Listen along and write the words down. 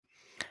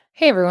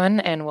Hey everyone,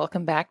 and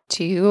welcome back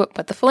to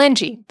What the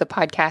Phalange, the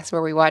podcast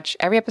where we watch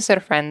every episode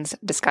of Friends,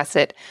 discuss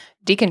it,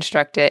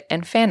 deconstruct it,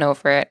 and fan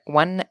over it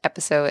one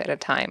episode at a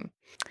time.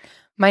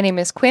 My name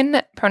is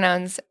Quinn,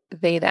 pronouns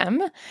they,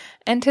 them,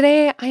 and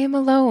today I am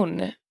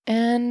alone.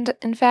 And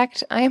in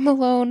fact, I am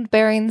alone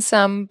bearing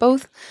some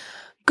both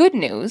good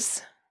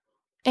news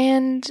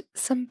and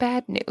some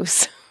bad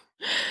news.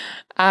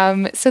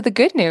 So the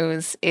good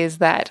news is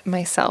that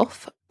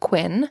myself,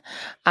 Quinn,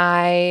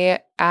 I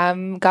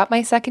got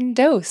my second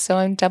dose, so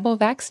I'm double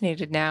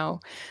vaccinated now.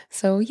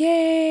 So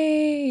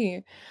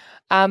yay!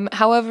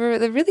 However,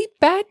 the really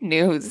bad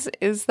news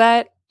is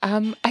that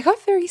I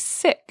got very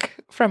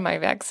sick from my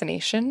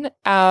vaccination.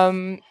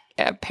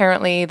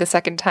 Apparently, the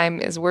second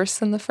time is worse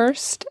than the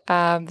first.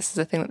 This is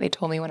a thing that they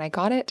told me when I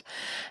got it,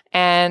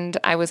 and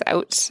I was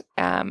out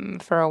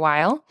for a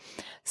while.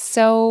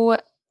 So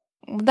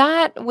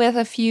that, with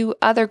a few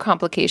other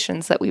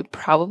complications that we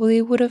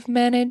probably would have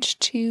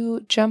managed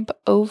to jump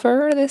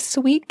over this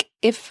week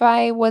if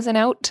I wasn't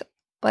out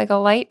like a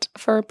light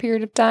for a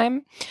period of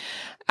time,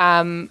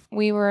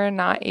 we were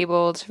not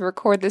able to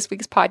record this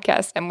week's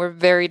podcast, and we're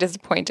very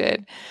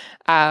disappointed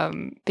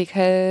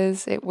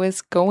because it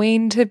was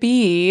going to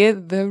be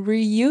the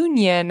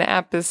reunion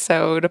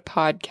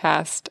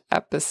podcast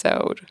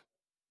episode,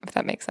 if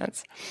that makes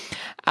sense.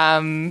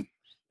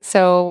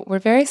 So we're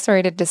very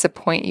sorry to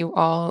disappoint you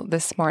all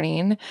this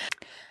morning.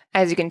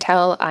 As you can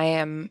tell, I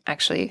am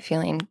actually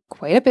feeling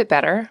quite a bit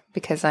better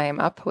because I am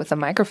up with a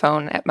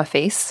microphone at my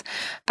face.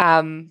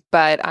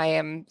 But I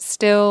am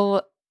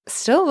still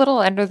a little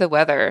under the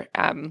weather,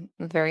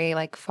 very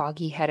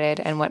foggy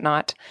headed and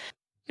whatnot.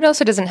 It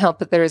also doesn't help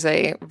that there's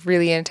a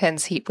really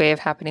intense heat wave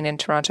happening in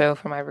Toronto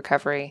for my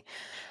recovery.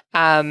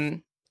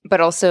 But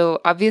also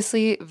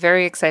obviously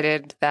very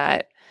excited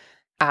that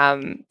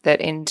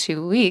in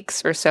 2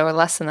 weeks or so, or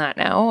less than that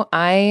now,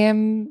 I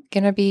am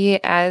going to be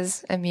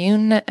as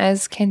immune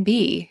as can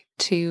be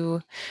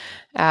to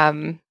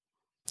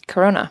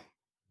Corona.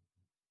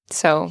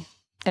 So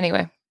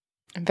anyway,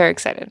 I'm very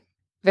excited,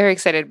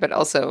 but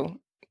also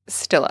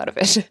still out of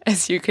it,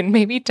 as you can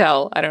maybe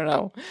tell. I don't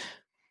know.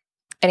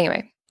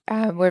 Anyway,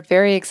 we're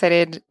very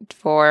excited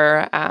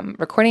for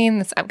recording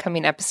this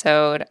upcoming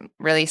episode. I'm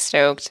really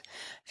stoked. I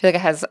feel like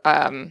it has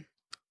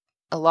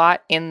a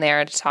lot in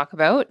there to talk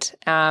about.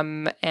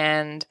 And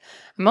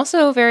I'm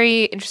also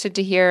very interested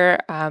to hear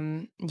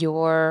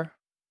your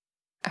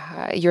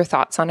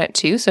thoughts on it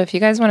too. So if you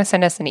guys want to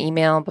send us an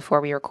email before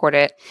we record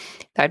it,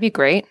 that'd be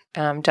great.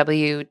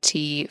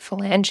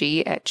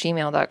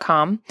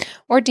 WTPhalange@gmail.com,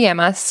 or DM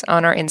us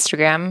on our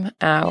Instagram,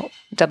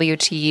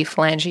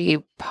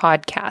 WTPhalange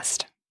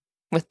podcast,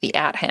 with the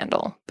 @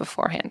 handle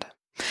beforehand.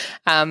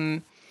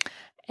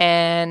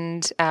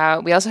 And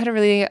we also had a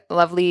really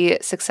lovely,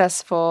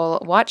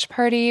 successful watch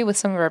party with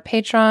some of our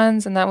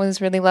patrons, and that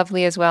was really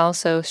lovely as well.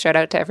 So shout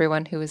out to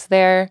everyone who was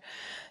there.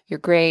 You're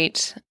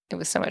great. It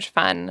was so much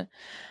fun.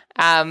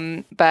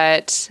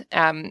 But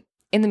in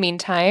the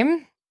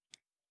meantime,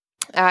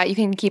 you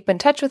can keep in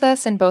touch with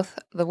us in both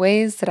the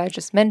ways that I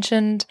just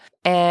mentioned.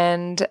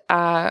 And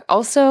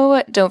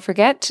also, don't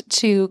forget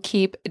to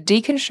keep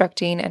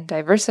deconstructing and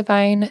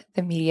diversifying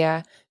the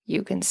media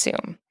you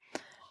consume.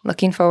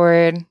 Looking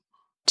forward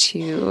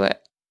to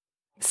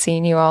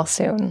seeing you all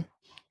soon.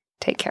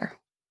 Take care.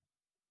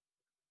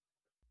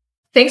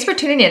 Thanks for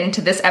tuning in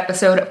to this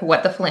episode of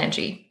What the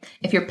Phalange.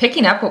 If you're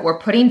picking up what we're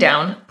putting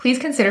down, please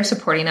consider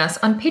supporting us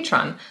on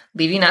Patreon,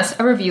 leaving us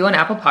a review on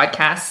Apple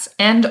Podcasts,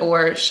 and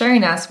or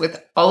sharing us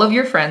with all of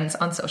your friends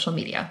on social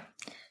media.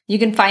 You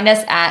can find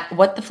us at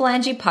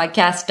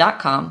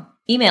whatthephalangepodcast.com,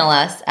 email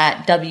us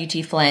at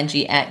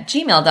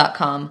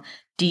wtphalange@gmail.com,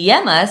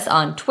 DM us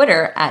on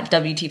Twitter at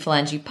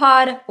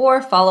WTPhalangepod, or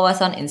follow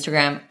us on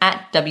Instagram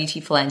at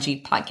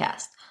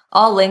WTPhalangepodcast.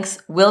 All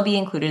links will be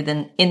included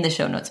in the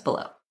show notes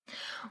below.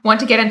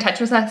 Want to get in touch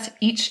with us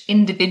each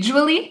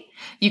individually?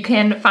 You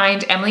can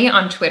find Emily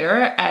on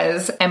Twitter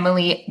as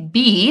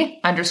EmilyB__,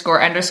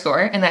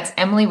 and that's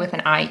Emily with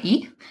an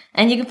IE.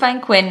 And you can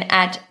find Quinn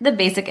at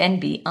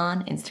TheBasicNB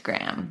on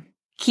Instagram.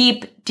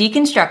 Keep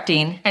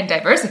deconstructing and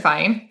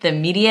diversifying the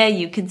media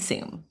you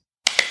consume.